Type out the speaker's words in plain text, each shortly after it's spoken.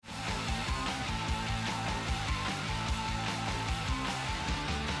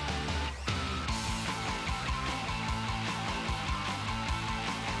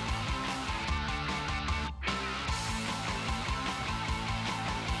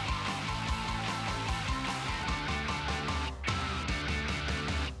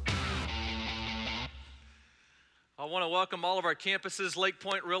I want to welcome all of our campuses. Lake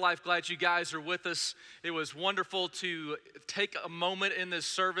Point, Real Life, glad you guys are with us. It was wonderful to take a moment in this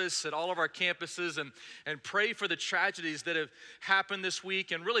service at all of our campuses and pray for the tragedies that have happened this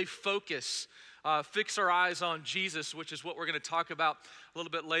week and really fix our eyes on Jesus, which is what we're going to talk about a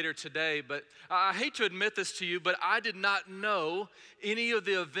little bit later today. But I hate to admit this to you, but I did not know any of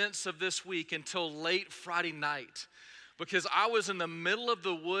the events of this week until late Friday night, because I was in the middle of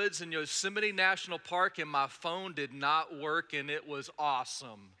the woods in Yosemite National Park and my phone did not work, and it was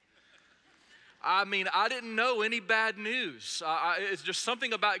awesome. I mean, I didn't know any bad news. It's just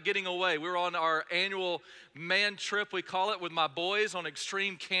something about getting away. We were on our annual man trip, we call it, with my boys on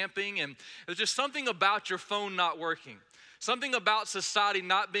extreme camping, and there's just something about your phone not working. Something about society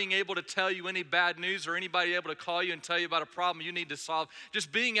not being able to tell you any bad news or anybody able to call you and tell you about a problem you need to solve.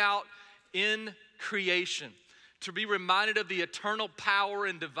 Just being out in creation, to be reminded of the eternal power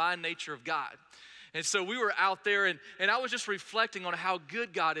and divine nature of God. And so we were out there, and I was just reflecting on how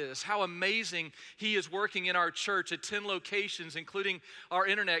good God is, how amazing He is working in our church at 10 locations, including our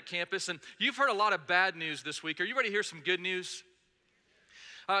internet campus. And you've heard a lot of bad news this week. Are you ready to hear some good news?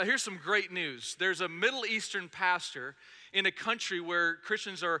 Here's some great news. There's a Middle Eastern pastor in a country where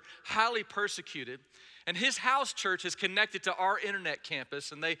Christians are highly persecuted, and his house church is connected to our internet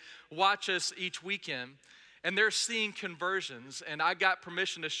campus, and they watch us each weekend. And they're seeing conversions, and I got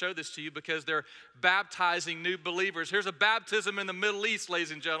permission to show this to you because they're baptizing new believers. Here's a baptism in the Middle East,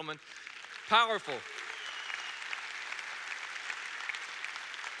 ladies and gentlemen. Powerful.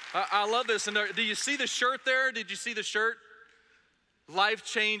 I love this. And do you see the shirt there? Did you see the shirt? Life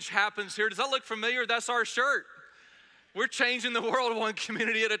change happens here. Does that look familiar? That's our shirt. We're changing the world one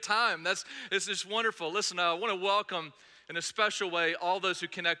community at a time. It's just wonderful. Listen, I want to welcome in a special way all those who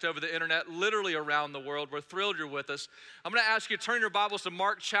connect over the internet, literally around the world. We're thrilled you're with us. I'm going to ask you to turn your Bibles to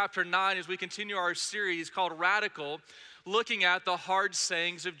Mark chapter 9 as we continue our series called Radical, looking at the hard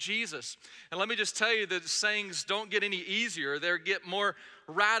sayings of Jesus. And let me just tell you that sayings don't get any easier. They get more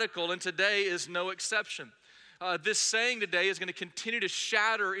radical, and today is no exception. This saying today is going to continue to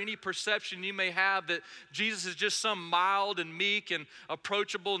shatter any perception you may have that Jesus is just some mild and meek and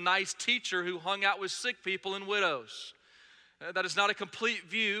approachable, nice teacher who hung out with sick people and widows. That is not a complete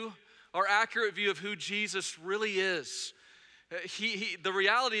view or accurate view of who Jesus really is. The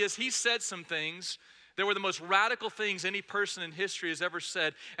reality is He said some things that were the most radical things any person in history has ever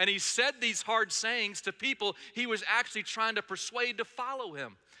said. And He said these hard sayings to people He was actually trying to persuade to follow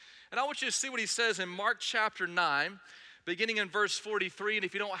Him. And I want you to see what He says in Mark chapter 9, beginning in verse 43. And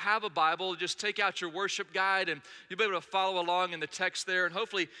if you don't have a Bible, just take out your worship guide and you'll be able to follow along in the text there and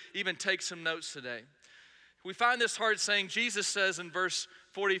hopefully even take some notes today. We find this hard saying. Jesus says in verse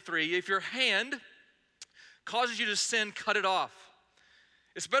 43, if your hand causes you to sin, cut it off.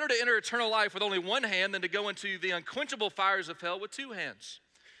 It's better to enter eternal life with only one hand than to go into the unquenchable fires of hell with two hands.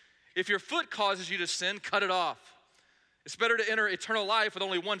 If your foot causes you to sin, cut it off. It's better to enter eternal life with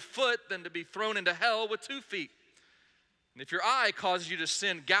only one foot than to be thrown into hell with 2 feet. And if your eye causes you to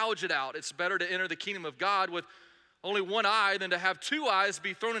sin, gouge it out. It's better to enter the kingdom of God with only one eye than to have 2 eyes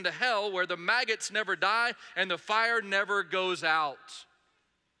be thrown into hell where the maggots never die and the fire never goes out.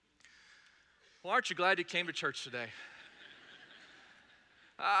 Well, aren't you glad you came to church today?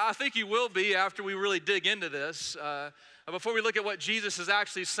 I think you will be after we really dig into this. Before we look at what Jesus is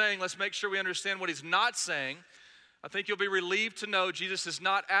actually saying, let's make sure we understand what He's not saying. I think you'll be relieved to know Jesus is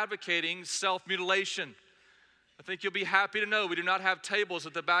not advocating self-mutilation. I think you'll be happy to know we do not have tables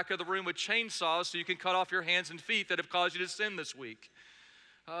at the back of the room with chainsaws so you can cut off your hands and feet that have caused you to sin this week.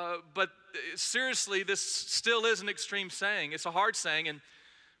 But seriously, this still is an extreme saying. It's a hard saying, and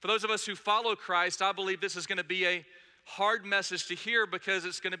for those of us who follow Christ, I believe this is going to be a hard message to hear because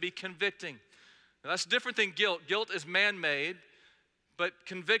it's going to be convicting. Now, that's different than guilt. Guilt is man-made, but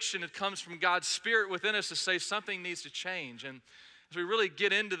conviction, it comes from God's Spirit within us to say something needs to change. And as we really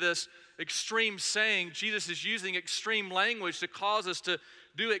get into this extreme saying, Jesus is using extreme language to cause us to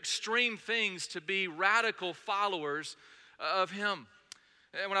do extreme things, to be radical followers of Him.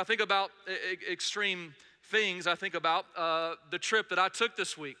 And when I think about extreme things, I think about the trip that I took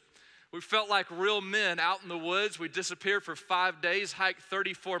this week. We felt like real men out in the woods. We disappeared for 5 days, hiked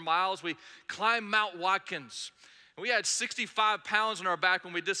 34 miles. We climbed Mount Watkins. We had 65 pounds on our back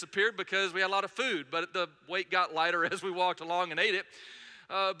when we disappeared because we had a lot of food, but the weight got lighter as we walked along and ate it.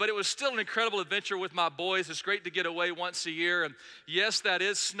 But it was still an incredible adventure with my boys. It's great to get away once a year. And yes, that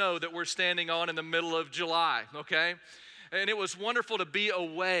is snow that we're standing on in the middle of July, okay? And it was wonderful to be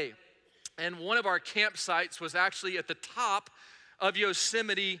away. And one of our campsites was actually at the top of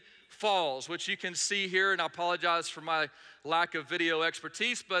Yosemite Falls, which you can see here. And I apologize for my lack of video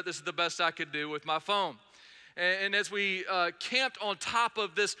expertise, but this is the best I could do with my phone. And as we camped on top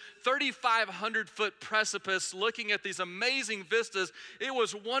of this 3,500-foot precipice looking at these amazing vistas, it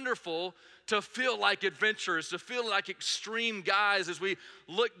was wonderful to feel like adventurers, to feel like extreme guys as we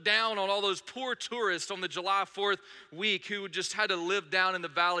looked down on all those poor tourists on the July 4th week who just had to live down in the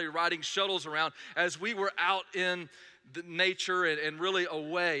valley riding shuttles around as we were out in the nature and really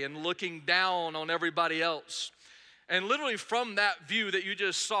away and looking down on everybody else. And literally from that view that you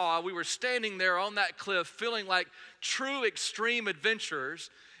just saw, we were standing there on that cliff feeling like true extreme adventurers.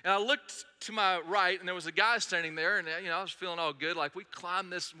 And I looked to my right, and there was a guy standing there, and I was feeling all good. Like, we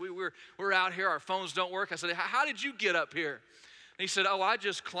climbed this, we're out here, our phones don't work. I said, how did you get up here? And he said, I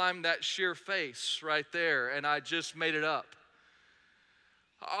just climbed that sheer face right there, and I just made it up.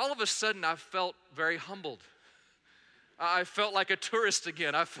 All of a sudden, I felt very humbled. I felt like a tourist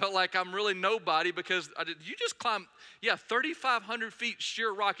again. I felt like I'm really nobody because you just climbed, 3,500 feet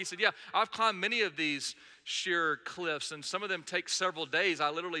sheer rock. He said, I've climbed many of these sheer cliffs, and some of them take several days.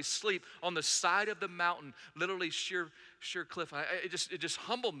 I literally sleep on the side of the mountain, literally sheer cliff. It just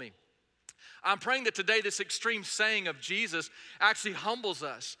humbled me. I'm praying that today this extreme saying of Jesus actually humbles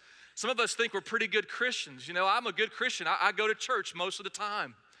us. Some of us think we're pretty good Christians. I'm a good Christian. I go to church most of the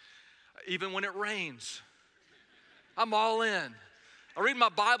time, even when it rains. I'm all in. I read my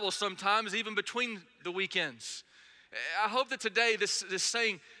Bible sometimes, even between the weekends. I hope that today this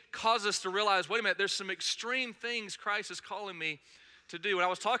saying causes us to realize, wait a minute, there's some extreme things Christ is calling me to do. When I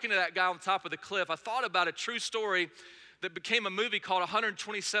was talking to that guy on top of the cliff, I thought about a true story that became a movie called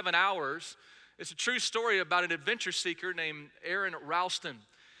 127 Hours. It's a true story about an adventure seeker named Aron Ralston.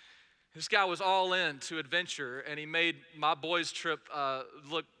 This guy was all in to adventure, and he made my boys' trip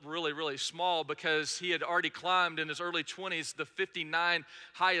look really, really small because he had already climbed in his early 20s the 59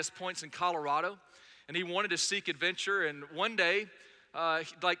 highest points in Colorado, and he wanted to seek adventure. And one day,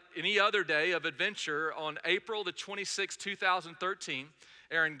 like any other day of adventure, on April the 26th, 2013,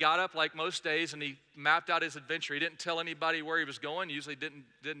 Aron got up like most days, and he mapped out his adventure. He didn't tell anybody where he was going. Usually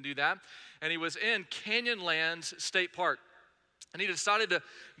didn't do that. And he was in Canyonlands State Park. And he decided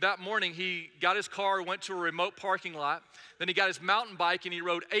that morning, he got his car, went to a remote parking lot. Then he got his mountain bike, and he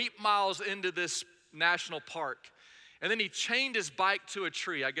rode 8 miles into this national park. And then he chained his bike to a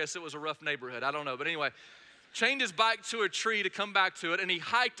tree. I guess it was a rough neighborhood. I don't know. But anyway, chained his bike to a tree to come back to it. And he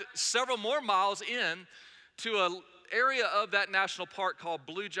hiked several more miles in to an area of that national park called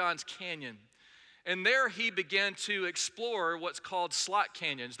Blue Johns Canyon. And there he began to explore what's called slot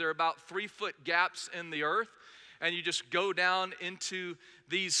canyons. They're about 3-foot gaps in the earth. And you just go down into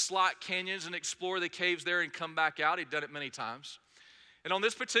these slot canyons and explore the caves there and come back out. He'd done it many times. And on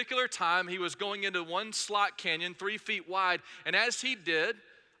this particular time, he was going into one slot canyon, 3 feet wide. And as he did,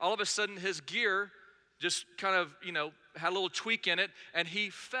 all of a sudden his gear just kind of, had a little tweak in it, and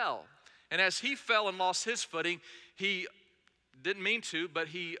he fell. And as he fell and lost his footing, he didn't mean to, but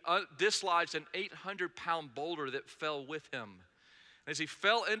he dislodged an 800-pound boulder that fell with him. As he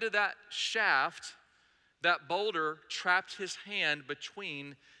fell into that shaft, that boulder trapped his hand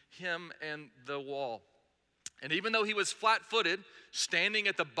between him and the wall. And even though he was flat-footed, standing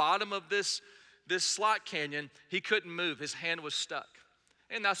at the bottom of this slot canyon, he couldn't move. His hand was stuck.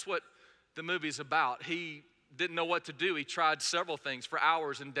 And that's what the movie's about. He didn't know what to do. He tried several things for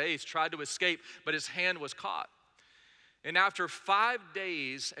hours and days, tried to escape, but his hand was caught. And after 5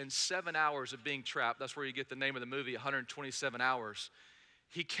 days and 7 hours of being trapped, that's where you get the name of the movie, 127 Hours,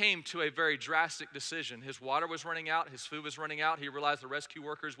 he came to a very drastic decision. His water was running out, his food was running out. He realized the rescue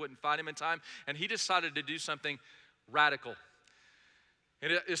workers wouldn't find him in time, and he decided to do something radical.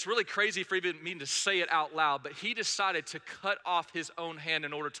 And it's really crazy for even me to say it out loud, but he decided to cut off his own hand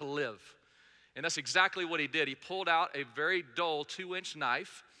in order to live. And that's exactly what he did. He pulled out a very dull 2-inch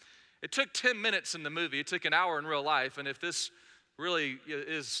knife. It took 10 minutes in the movie. It took an hour in real life. And if this really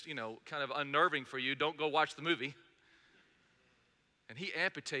is, kind of unnerving for you, don't go watch the movie. And he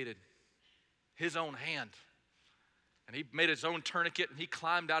amputated his own hand. And he made his own tourniquet, and he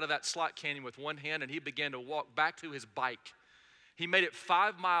climbed out of that slot canyon with one hand, and he began to walk back to his bike. He made it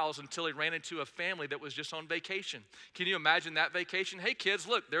 5 miles until he ran into a family that was just on vacation. Can you imagine that vacation? Hey, kids,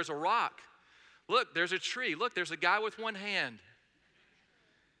 look, there's a rock. Look, there's a tree. Look, there's a guy with one hand.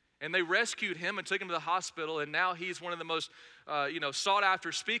 And they rescued him and took him to the hospital, and now he's one of the most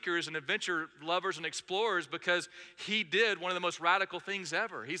sought-after speakers and adventure lovers and explorers because he did one of the most radical things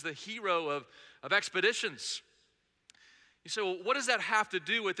ever. He's the hero of expeditions. You say, well, what does that have to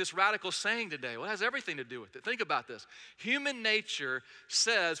do with this radical saying today? Well, it has everything to do with it. Think about this. Human nature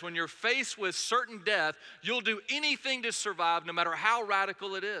says when you're faced with certain death, you'll do anything to survive no matter how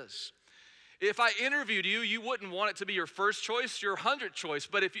radical it is. If I interviewed you, you wouldn't want it to be your first choice, your 100th choice.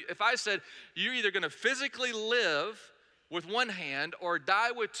 But if I said, you're either going to physically live with one hand or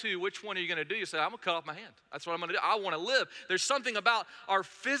die with two, which one are you going to do? You say, I'm going to cut off my hand. That's what I'm going to do. I want to live. There's something about our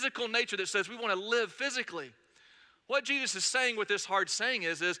physical nature that says we want to live physically. What Jesus is saying with this hard saying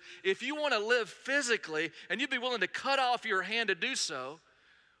is if you want to live physically and you'd be willing to cut off your hand to do so,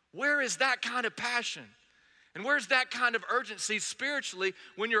 where is that kind of passion? And where's that kind of urgency spiritually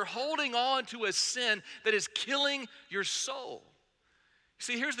when you're holding on to a sin that is killing your soul?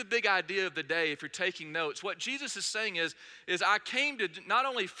 See, here's the big idea of the day if you're taking notes. What Jesus is saying is I came to not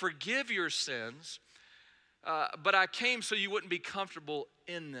only forgive your sins, but I came so you wouldn't be comfortable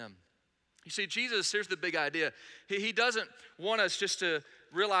in them. You see, Jesus, here's the big idea. He doesn't want us just to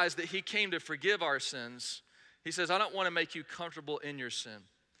realize that he came to forgive our sins. He says, I don't want to make you comfortable in your sin.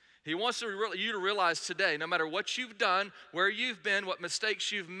 He wants you to realize today, no matter what you've done, where you've been, what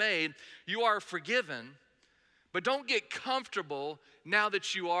mistakes you've made, you are forgiven. But don't get comfortable now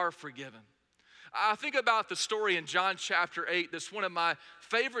that you are forgiven. I think about the story in John chapter 8. That's one of my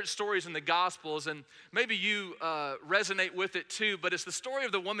favorite stories in the Gospels, and maybe you resonate with it too, but it's the story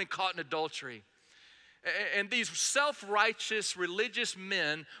of the woman caught in adultery. And these self-righteous religious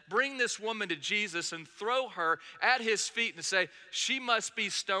men bring this woman to Jesus and throw her at his feet and say, she must be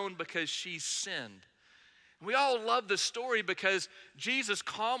stoned because she sinned. We all love the story because Jesus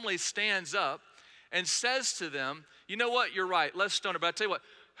calmly stands up and says to them, you know what, you're right, let's stone her. But I tell you what,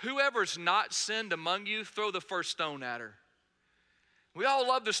 whoever's not sinned among you, throw the first stone at her. We all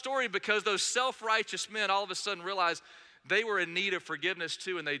love the story because those self-righteous men all of a sudden realized they were in need of forgiveness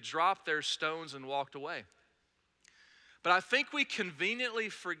too, and they dropped their stones and walked away. But I think we conveniently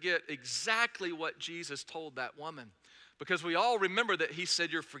forget exactly what Jesus told that woman, because we all remember that he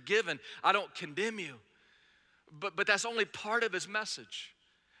said, you're forgiven, I don't condemn you. But that's only part of his message.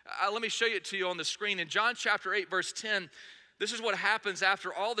 Let me show it to you on the screen. In John chapter 8, verse 10, this is what happens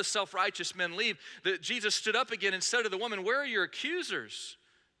after all the self-righteous men leave. That Jesus stood up again and said to the woman, where are your accusers?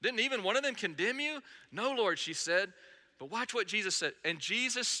 Didn't even one of them condemn you? No, Lord, she said. But watch what Jesus said. And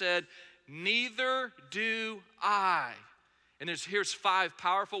Jesus said, neither do I. And here's 5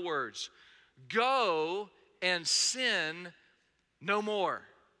 powerful words. Go and sin no more.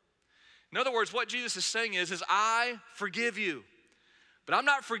 In other words, what Jesus is saying is I forgive you. But I'm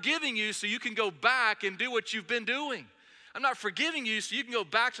not forgiving you so you can go back and do what you've been doing. I'm not forgiving you so you can go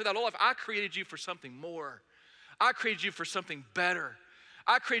back to that old life. I created you for something more. I created you for something better.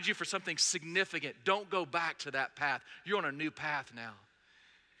 I created you for something significant. Don't go back to that path. You're on a new path now.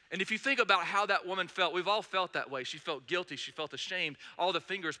 And if you think about how that woman felt, we've all felt that way. She felt guilty. She felt ashamed. All the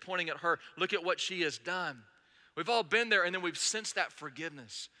fingers pointing at her. Look at what she has done. We've all been there, and then we've sensed that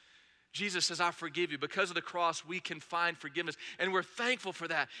forgiveness. Jesus says, I forgive you. Because of the cross, we can find forgiveness. And we're thankful for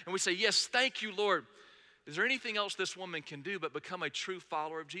that. And we say, yes, thank you, Lord. Is there anything else this woman can do but become a true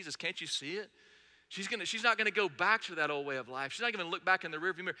follower of Jesus? Can't you see it? She's not going to go back to that old way of life. She's not going to look back in the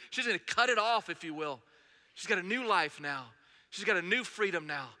rearview mirror. She's going to cut it off, if you will. She's got a new life now. She's got a new freedom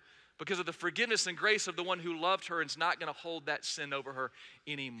now because of the forgiveness and grace of the one who loved her and is not going to hold that sin over her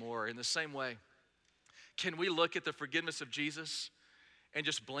anymore. In the same way, can we look at the forgiveness of Jesus and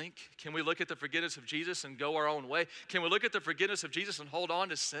just blink? Can we look at the forgiveness of Jesus and go our own way? Can we look at the forgiveness of Jesus and hold on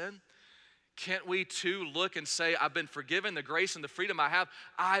to sin? Can't we too look and say, I've been forgiven, the grace and the freedom I have,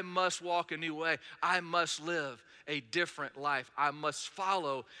 I must walk a new way. I must live a different life. I must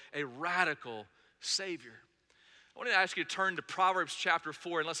follow a radical Savior. I want to ask you to turn to Proverbs chapter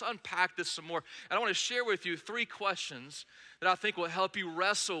 4, and let's unpack this some more. And I want to share with you 3 questions that I think will help you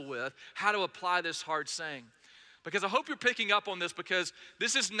wrestle with how to apply this hard saying. Because I hope you're picking up on this, because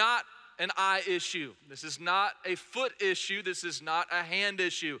this is not an eye issue. This is not a foot issue. This is not a hand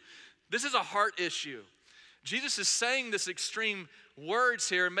issue. This is a heart issue. Jesus is saying this extreme words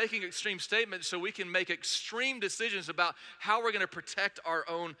here and making extreme statements so we can make extreme decisions about how we're going to protect our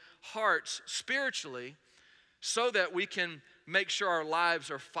own hearts spiritually so that we can make sure our lives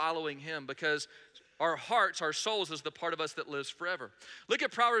are following him, because our hearts, our souls, is the part of us that lives forever. Look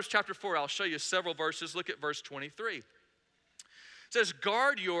at Proverbs chapter 4. I'll show you several verses. Look at verse 23. It says,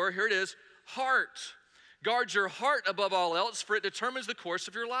 guard your, here it is, heart. Guard your heart above all else, for it determines the course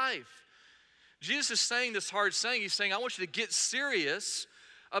of your life. Jesus is saying this hard saying. He's saying, I want you to get serious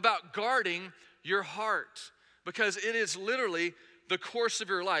about guarding your heart, because it is literally the course of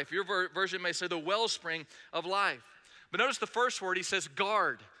your life. Your version may say the wellspring of life. But notice the first word, he says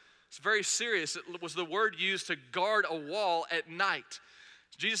guard. It's very serious. It was the word used to guard a wall at night.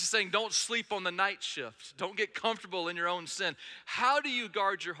 Jesus is saying, don't sleep on the night shift. Don't get comfortable in your own sin. How do you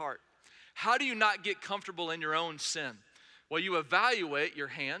guard your heart? How do you not get comfortable in your own sin? Well, you evaluate your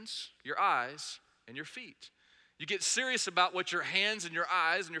hands, your eyes, and your feet. You get serious about what your hands and your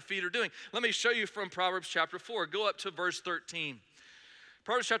eyes and your feet are doing. Let me show you from Proverbs chapter 4. Go up to verse 13.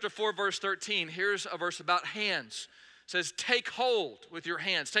 Proverbs chapter 4, verse 13. Here's a verse about hands. It says, take hold with your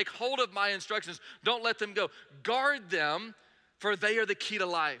hands. Take hold of my instructions. Don't let them go. Guard them, for they are the key to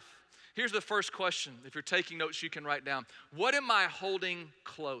life. Here's the first question. If you're taking notes, you can write down. What am I holding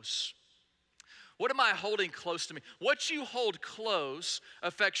close? What am I holding close to me? What you hold close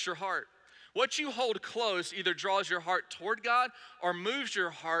affects your heart. What you hold close either draws your heart toward God or moves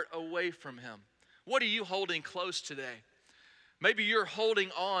your heart away from Him. What are you holding close today? Maybe you're holding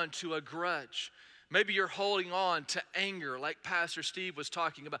on to a grudge. Maybe you're holding on to anger like Pastor Steve was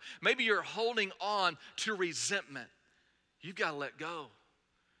talking about. Maybe you're holding on to resentment. You've got to let go.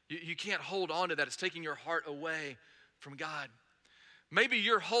 You can't hold on to that. It's taking your heart away from God. Maybe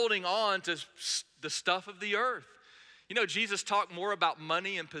you're holding on to the stuff of the earth. You know, Jesus talked more about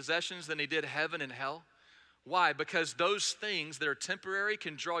money and possessions than He did heaven and hell. Why? Because those things that are temporary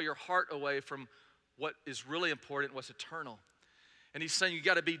can draw your heart away from what is really important, what's eternal. And He's saying you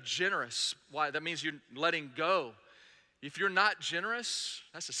got to be generous. Why? That means you're letting go. If you're not generous,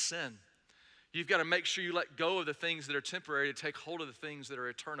 that's a sin. You've got to make sure you let go of the things that are temporary to take hold of the things that are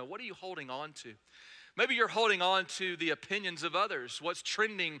eternal. What are you holding on to? Maybe you're holding on to the opinions of others, what's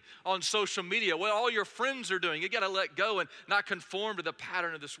trending on social media, what all your friends are doing. You got to let go and not conform to the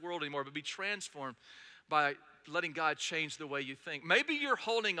pattern of this world anymore, but be transformed by letting God change the way you think. Maybe you're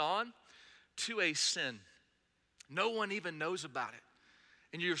holding on to a sin. No one even knows about it.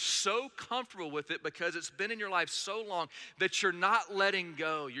 And you're so comfortable with it because it's been in your life so long that you're not letting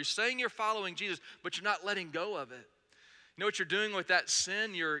go. You're saying you're following Jesus, but you're not letting go of it. You know what you're doing with that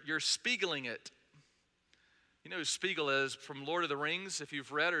sin? You're spiegling it. You know who Spiegel is from Lord of the Rings, if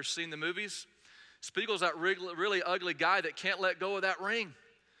you've read or seen the movies? Spiegel's that really ugly guy that can't let go of that ring.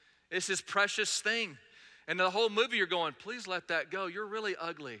 It's his precious thing. And the whole movie you're going, please let that go. You're really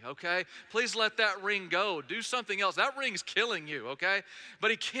ugly, okay? Please let that ring go. Do something else. That ring's killing you, okay? But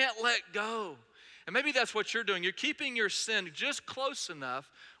he can't let go. And maybe that's what you're doing. You're keeping your sin just close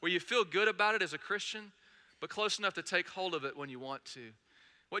enough where you feel good about it as a Christian, but close enough to take hold of it when you want to.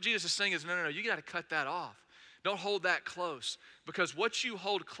 What Jesus is saying is, no, you got to cut that off. Don't hold that close, because what you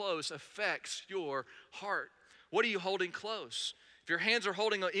hold close affects your heart. What are you holding close? If your hands are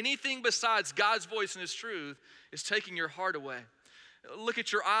holding anything besides God's voice and His truth, it's taking your heart away. Look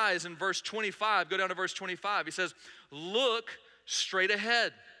at your eyes in verse 25. Go down to verse 25. He says, look straight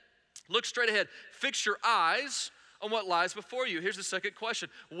ahead. Look straight ahead. Fix your eyes on what lies before you. Here's the second question.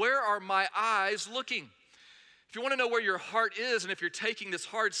 Where are my eyes looking? If you want to know where your heart is, and if you're taking this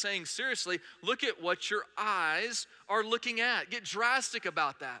hard saying seriously, look at what your eyes are looking at. Get drastic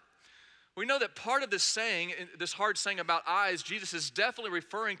about that. We know that part of this saying, this hard saying about eyes, Jesus is definitely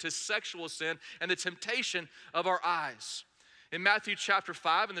referring to sexual sin and the temptation of our eyes. In Matthew chapter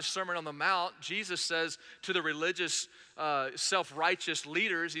 5, in the Sermon on the Mount, Jesus says to the religious, self-righteous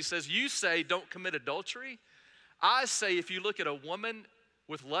leaders, He says, you say don't commit adultery. I say if you look at a woman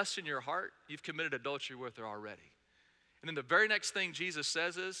with lust in your heart, you've committed adultery with her already. And then the very next thing Jesus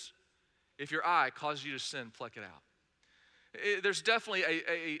says is, if your eye causes you to sin, pluck it out. There's definitely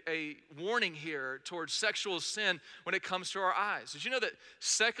a warning here towards sexual sin when it comes to our eyes. Did you know that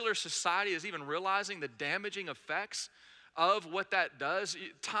secular society is even realizing the damaging effects of what that does?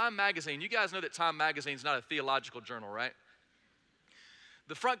 Time Magazine, you guys know that Time Magazine is not a theological journal, right?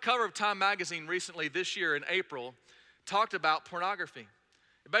 The front cover of Time Magazine recently this year in April talked about pornography.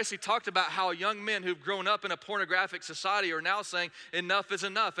 It basically talked about how young men who've grown up in a pornographic society are now saying enough is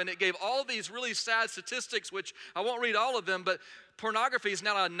enough. And it gave all these really sad statistics, which I won't read all of them, but pornography is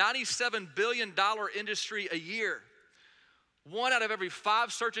now a $97 billion industry a year. 1 out of every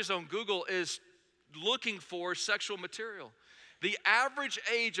 5 searches on Google is looking for sexual material. The average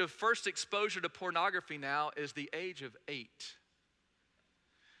age of first exposure to pornography now is the age of 8.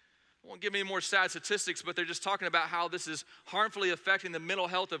 I won't give any more sad statistics, but they're just talking about how this is harmfully affecting the mental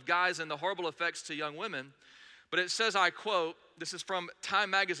health of guys and the horrible effects to young women. But it says, I quote, this is from Time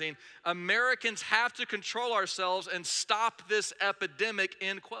Magazine, Americans have to control ourselves and stop this epidemic,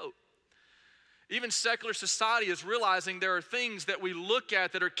 end quote. Even secular society is realizing there are things that we look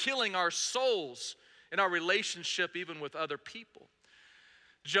at that are killing our souls in our relationship even with other people.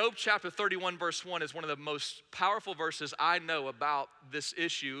 Job chapter 31 verse 1 is one of the most powerful verses I know about this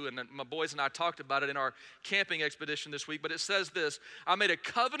issue, and my boys and I talked about it in our camping expedition this week, but it says this, I made a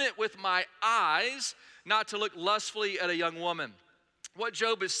covenant with my eyes not to look lustfully at a young woman. What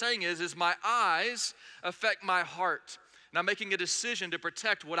Job is saying is my eyes affect my heart. And I'm making a decision to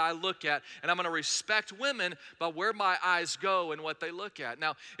protect what I look at. And I'm going to respect women by where my eyes go and what they look at.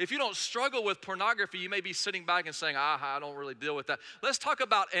 Now, if you don't struggle with pornography, you may be sitting back and saying, I don't really deal with that. Let's talk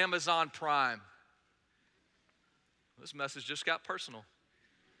about Amazon Prime. This message just got personal.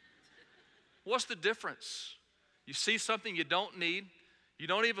 What's the difference? You see something you don't need. You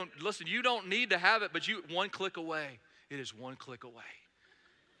don't need to have it, but one click away. It is one click away.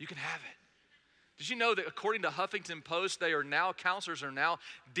 You can have it. Did you know that according to Huffington Post, counselors are now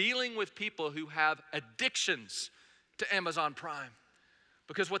dealing with people who have addictions to Amazon Prime?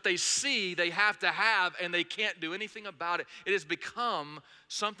 Because what they see, they have to have, and they can't do anything about it. It has become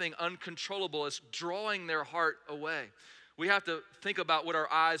something uncontrollable. It's drawing their heart away. We have to think about what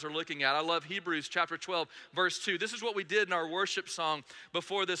our eyes are looking at. I love Hebrews chapter 12, verse 2. This is what we did in our worship song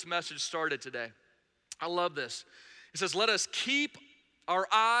before this message started today. I love this. It says, let us keep our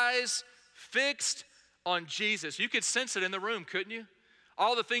eyes fixed on Jesus. You could sense it in the room, couldn't you?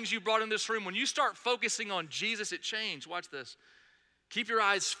 All the things you brought in this room, when you start focusing on Jesus, it changed. Watch this. Keep your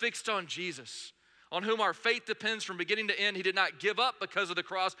eyes fixed on Jesus, on whom our faith depends from beginning to end. He did not give up because of the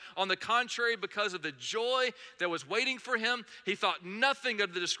cross. On the contrary, because of the joy that was waiting for him, he thought nothing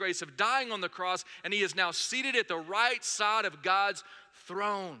of the disgrace of dying on the cross, and he is now seated at the right side of God's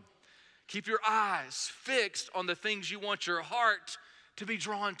throne. Keep your eyes fixed on the things you want your heart to be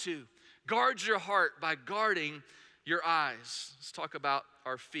drawn to. Guard your heart by guarding your eyes. Let's talk about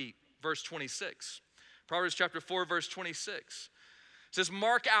our feet. Verse 26. Proverbs chapter 4, verse 26. It says,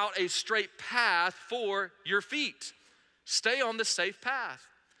 mark out a straight path for your feet. Stay on the safe path.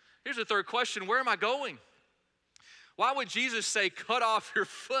 Here's the third question. Where am I going? Why would Jesus say, cut off your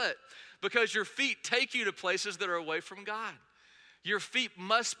foot? Because your feet take you to places that are away from God. Your feet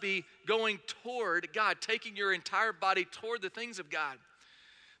must be going toward God, taking your entire body toward the things of God.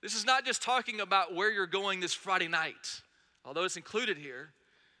 This is not just talking about where you're going this Friday night, although it's included here.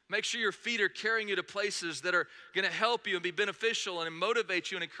 Make sure your feet are carrying you to places that are going to help you and be beneficial and motivate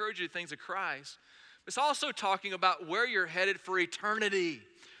you and encourage you to things of Christ. It's also talking about where you're headed for eternity.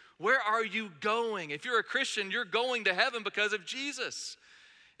 Where are you going? If you're a Christian, you're going to heaven because of Jesus.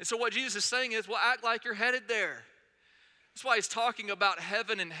 And so what Jesus is saying is, well, act like you're headed there. That's why he's talking about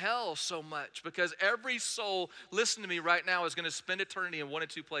heaven and hell so much, because every soul, listen to me right now, is going to spend eternity in one of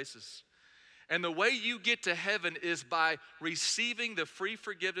two places. And the way you get to heaven is by receiving the free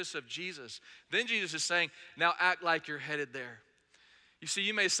forgiveness of Jesus. Then Jesus is saying, now act like you're headed there. You see,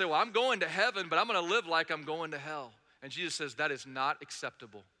 you may say, well, I'm going to heaven, but I'm going to live like I'm going to hell. And Jesus says, that is not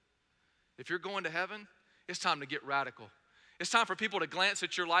acceptable. If you're going to heaven, it's time to get radical. It's time for people to glance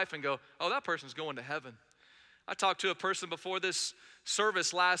at your life and go, oh, that person's going to heaven. I talked to a person before this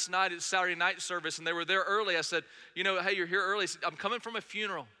service last night, it's Saturday night service, and they were there early. I said, hey, you're here early. He said, I'm coming from a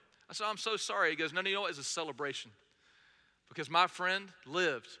funeral. I said, I'm so sorry. He goes, no, you know what? It's a celebration. Because my friend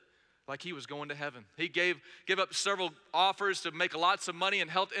lived like he was going to heaven. He gave up several offers to make lots of money and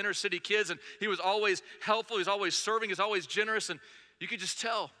helped inner city kids, and he was always helpful. He was always serving. He was always generous, and you could just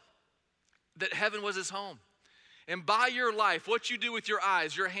tell that heaven was his home. And by your life, what you do with your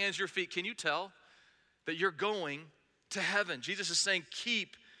eyes, your hands, your feet, can you tell that you're going to heaven? Jesus is saying,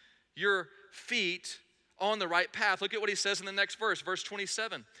 keep your feet on the right path. Look at what he says in the next verse, verse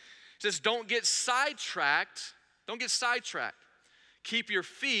 27. He says, don't get sidetracked. Don't get sidetracked. Keep your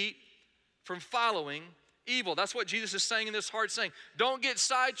feet from following evil. That's what Jesus is saying in this hard saying. Don't get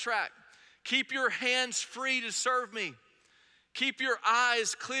sidetracked. Keep your hands free to serve me. Keep your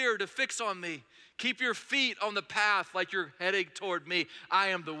eyes clear to fix on me. Keep your feet on the path like you're heading toward me. I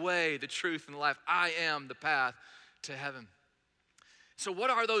am the way, the truth, and the life. I am the path to heaven. So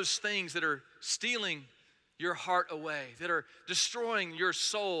what are those things that are stealing your heart away, that are destroying your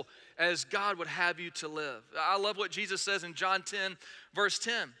soul as God would have you to live? I love what Jesus says in John 10, verse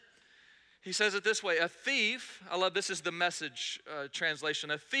 10. He says it this way, a thief, I love this is the Message translation,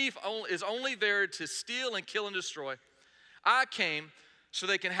 a thief is only there to steal and kill and destroy. I came so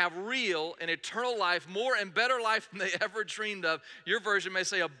they can have real and eternal life, more and better life than they ever dreamed of. Your version may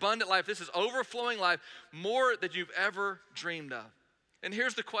say abundant life. This is overflowing life, more than you've ever dreamed of. And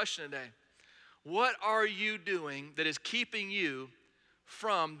here's the question today. What are you doing that is keeping you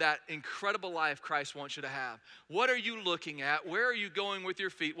from that incredible life Christ wants you to have? What are you looking at? Where are you going with your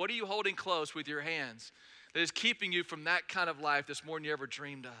feet? What are you holding close with your hands that is keeping you from that kind of life that's more than you ever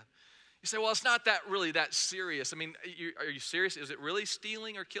dreamed of? You say, well, it's not that really that serious. I mean, are you serious? Is it really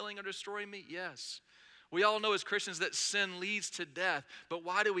stealing or killing or destroying me? Yes. We all know as Christians that sin leads to death, but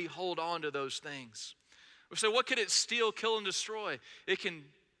why do we hold on to those things? We say, what can it steal, kill, and destroy? It can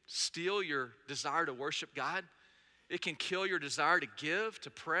steal your desire to worship God. It can kill your desire to give,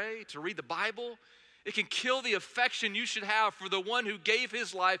 to pray, to read the Bible. It can kill the affection you should have for the one who gave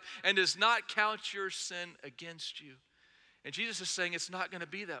his life and does not count your sin against you. And Jesus is saying it's not going to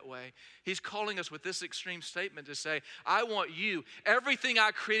be that way. He's calling us with this extreme statement to say, I want you, everything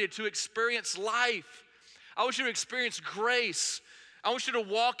I created, to experience life. I want you to experience grace. I want you to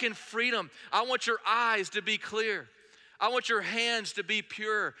walk in freedom. I want your eyes to be clear. I want your hands to be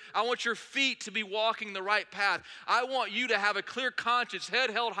pure. I want your feet to be walking the right path. I want you to have a clear conscience, head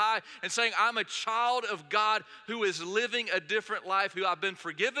held high, and saying, I'm a child of God who is living a different life, who I've been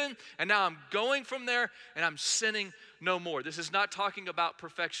forgiven, and now I'm going from there, and I'm sinning no more. This is not talking about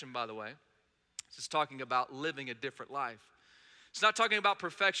perfection, by the way. This is talking about living a different life. It's not talking about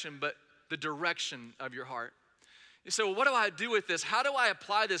perfection, but the direction of your heart. You say, well, what do I do with this? How do I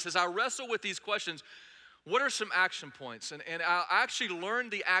apply this? As I wrestle with these questions, what are some action points? And I actually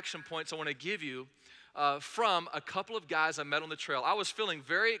learned the action points I want to give you from a couple of guys I met on the trail. I was feeling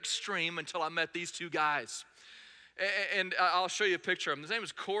very extreme until I met these two guys. And I'll show you a picture of them. His name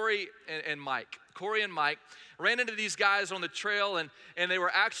is Corey and Mike. Corey and Mike ran into these guys on the trail, and they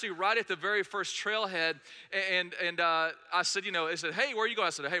were actually right at the very first trailhead. And I said, they said, hey, where are you going?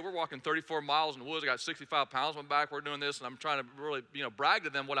 I said, hey, we're walking 34 miles in the woods. I got 65 pounds on my back. We're doing this, and I'm trying to really, brag to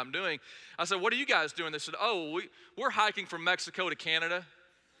them what I'm doing. I said, what are you guys doing? They said, oh, we're hiking from Mexico to Canada.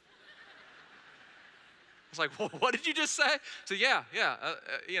 I was like, well, what did you just say? So yeah,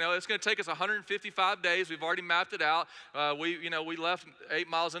 it's going to take us 155 days. We've already mapped it out. We left 8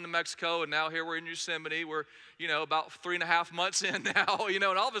 miles into Mexico, and now here we're in Yosemite. We're, about 3.5 months in now, and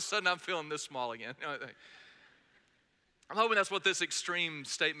all of a sudden I'm feeling this small again. I'm hoping that's what this extreme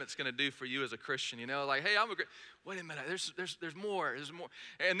statement's going to do for you as a Christian. Like, hey, wait a minute. There's more. There's more.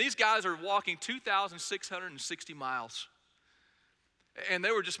 And these guys are walking 2,660 miles. And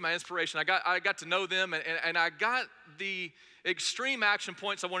they were just my inspiration. I got to know them, and I got the extreme action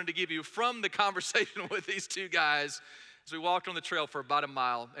points I wanted to give you from the conversation with these two guys as we walked on the trail for about a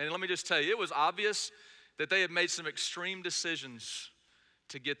mile. And let me just tell you, it was obvious that they had made some extreme decisions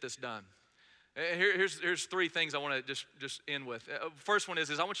to get this done. And here's three things I want to just end with. First one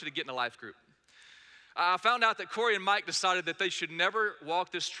is I want you to get in a life group. I found out that Corey and Mike decided that they should never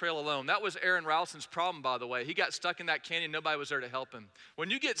walk this trail alone. That was Aaron Ralston's problem, by the way. He got stuck in that canyon. Nobody was there to help him.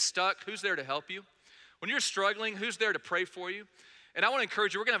 When you get stuck, who's there to help you? When you're struggling, who's there to pray for you? And I want to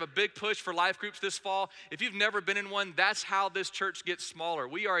encourage you, we're going to have a big push for life groups this fall. If you've never been in one, that's how this church gets smaller.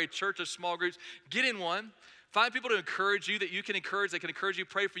 We are a church of small groups. Get in one. Find people to encourage you that you can encourage. They can encourage you,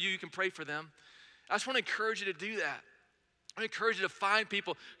 pray for you. You can pray for them. I just want to encourage you to do that. I encourage you to find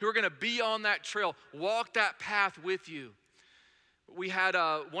people who are going to be on that trail, walk that path with you. We had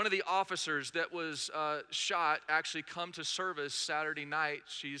one of the officers that was shot actually come to service Saturday night.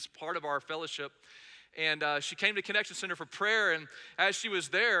 She's part of our fellowship. And she came to Connection Center for prayer. And as she was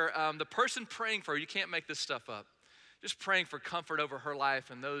there, the person praying for her, you can't make this stuff up, just praying for comfort over her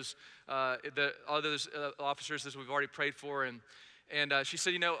life and those the others officers that we've already prayed for. And she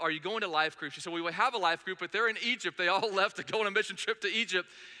said, are you going to life group? She said, we would have a life group, but they're in Egypt. They all left to go on a mission trip to Egypt.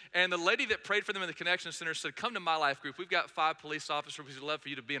 And the lady that prayed for them in the Connection Center said, come to my life group. We've got 5 police officers. We'd love for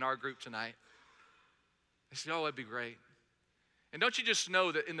you to be in our group tonight. I said, oh, that'd be great. And don't you just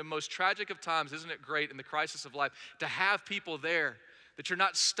know that in the most tragic of times, isn't it great in the crisis of life to have people there, that you're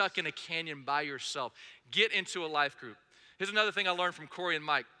not stuck in a canyon by yourself? Get into a life group. Here's another thing I learned from Corey and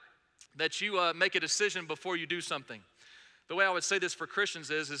Mike, that you make a decision before you do something. The way I would say this for Christians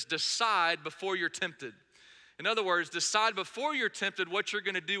is decide before you're tempted. In other words, decide before you're tempted what you're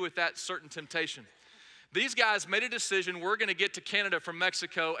going to do with that certain temptation. These guys made a decision, we're going to get to Canada from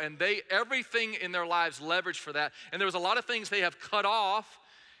Mexico, and everything in their lives leveraged for that. And there was a lot of things they have cut off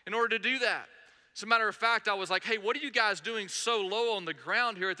in order to do that. As a matter of fact, I was like, hey, what are you guys doing so low on the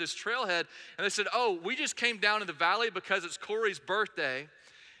ground here at this trailhead? And they said, oh, we just came down to the valley because it's Corey's birthday.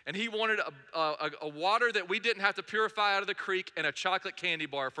 And he wanted a water that we didn't have to purify out of the creek and a chocolate candy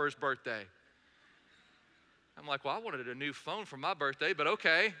bar for his birthday. I'm like, well, I wanted a new phone for my birthday, but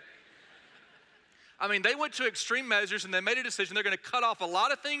okay. I mean, they went to extreme measures and they made a decision. They're going to cut off a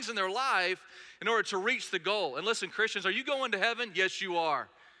lot of things in their life in order to reach the goal. And listen, Christians, are you going to heaven? Yes, you are,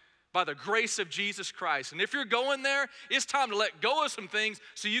 by the grace of Jesus Christ. And if you're going there, it's time to let go of some things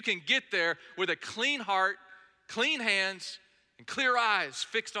so you can get there with a clean heart, clean hands, and clear eyes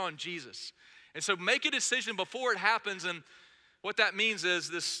fixed on Jesus. And so make a decision before it happens. And what that means is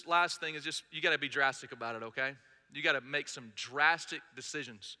this last thing is just you got to be drastic about it, okay? You got to make some drastic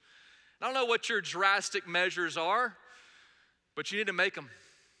decisions. I don't know what your drastic measures are, but you need to make them.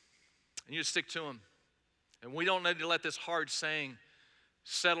 And you need to stick to them. And we don't need to let this hard saying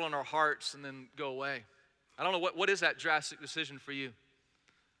settle in our hearts and then go away. I don't know what is that drastic decision for you?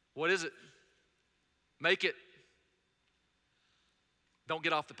 What is it? Make it. Don't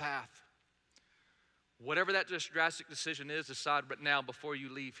get off the path. Whatever that drastic decision is, decide right now before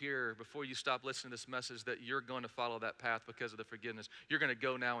you leave here, before you stop listening to this message, that you're going to follow that path because of the forgiveness. You're going to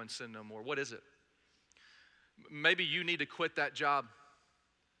go now and sin no more. What is it? Maybe you need to quit that job.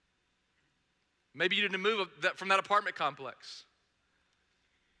 Maybe you need to move from that apartment complex.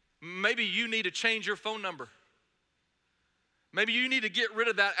 Maybe you need to change your phone number. Maybe you need to get rid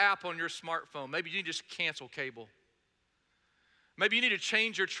of that app on your smartphone. Maybe you need to just cancel cable. Maybe you need to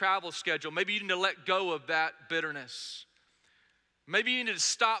change your travel schedule. Maybe you need to let go of that bitterness. Maybe you need to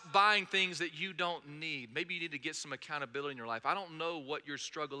stop buying things that you don't need. Maybe you need to get some accountability in your life. I don't know what your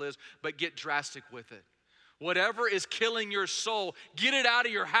struggle is, but get drastic with it. Whatever is killing your soul, get it out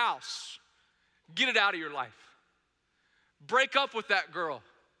of your house. Get it out of your life. Break up with that girl.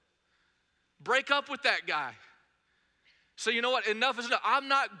 Break up with that guy. So you know what? Enough is enough. I'm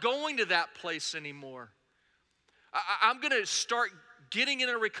not going to that place anymore. I'm going to start getting in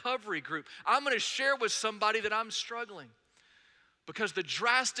a recovery group. I'm going to share with somebody that I'm struggling. Because the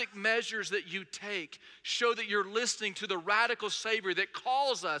drastic measures that you take show that you're listening to the radical Savior that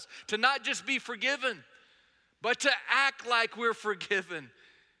calls us to not just be forgiven, but to act like we're forgiven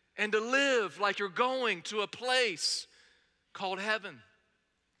and to live like you're going to a place called heaven.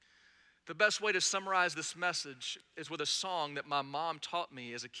 The best way to summarize this message is with a song that my mom taught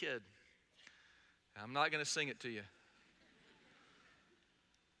me as a kid. I'm not going to sing it to you,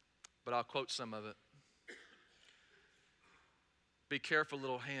 but I'll quote some of it. Be careful,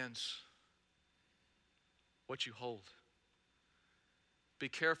 little hands, what you hold. Be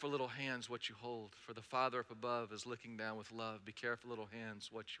careful, little hands, what you hold, for the Father up above is looking down with love. Be careful, little hands,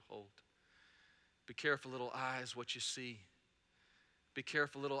 what you hold. Be careful, little eyes, what you see. Be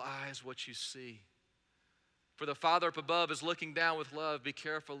careful, little eyes, what you see. For the Father up above is looking down with love. Be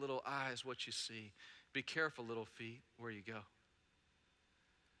careful, little eyes, what you see. Be careful, little feet, where you go.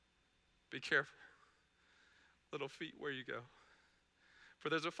 Be careful, little feet, where you go. For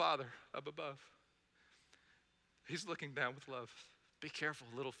there's a Father up above. He's looking down with love. Be careful,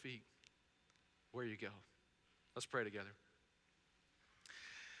 little feet, where you go. Let's pray together.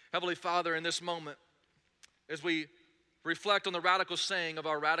 Heavenly Father, in this moment, as we reflect on the radical saying of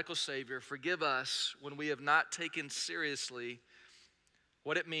our radical Savior, forgive us when we have not taken seriously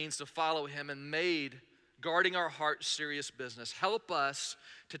what it means to follow him and made guarding our heart serious business. Help us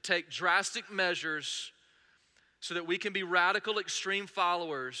to take drastic measures so that we can be radical, extreme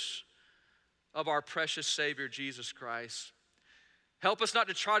followers of our precious Savior, Jesus Christ. Help us not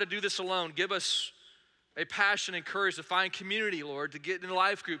to try to do this alone. Give us a passion and courage to find community, Lord, to get in a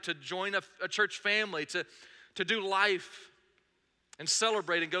life group, to join a church family, to do life and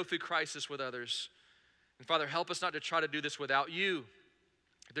celebrate and go through crisis with others. And Father, help us not to try to do this without you.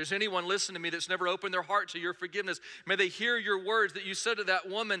 If there's anyone listening to me that's never opened their heart to your forgiveness, may they hear your words that you said to that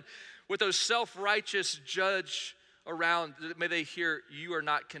woman with those self-righteous judge around. May they hear you are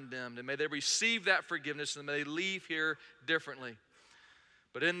not condemned, and may they receive that forgiveness, and may they leave here differently.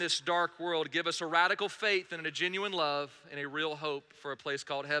 But in this dark world, give us a radical faith and a genuine love and a real hope for a place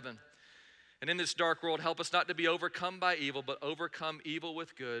called heaven. And in this dark world, help us not to be overcome by evil, but overcome evil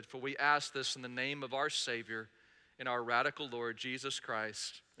with good. For we ask this in the name of our Savior and our radical Lord, Jesus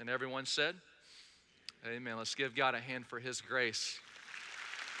Christ. And everyone said, amen. Let's give God a hand for his grace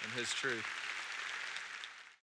and his truth.